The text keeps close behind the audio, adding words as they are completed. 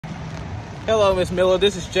Hello, Miss Miller.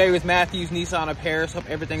 This is Jay with Matthews Nissan of Paris. Hope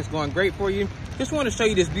everything's going great for you. Just want to show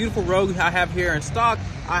you this beautiful Rogue I have here in stock.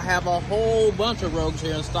 I have a whole bunch of Rogues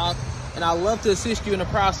here in stock, and I'd love to assist you in the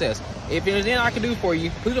process. If there's anything I can do for you,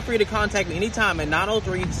 please feel free to contact me anytime at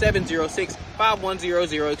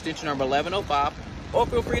 903-706-5100, extension number 1105, or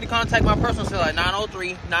feel free to contact my personal cell at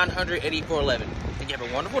 903-900-8411. Thank you. Have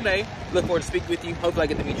a wonderful day. Look forward to speaking with you. Hopefully I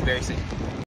get to meet you very soon.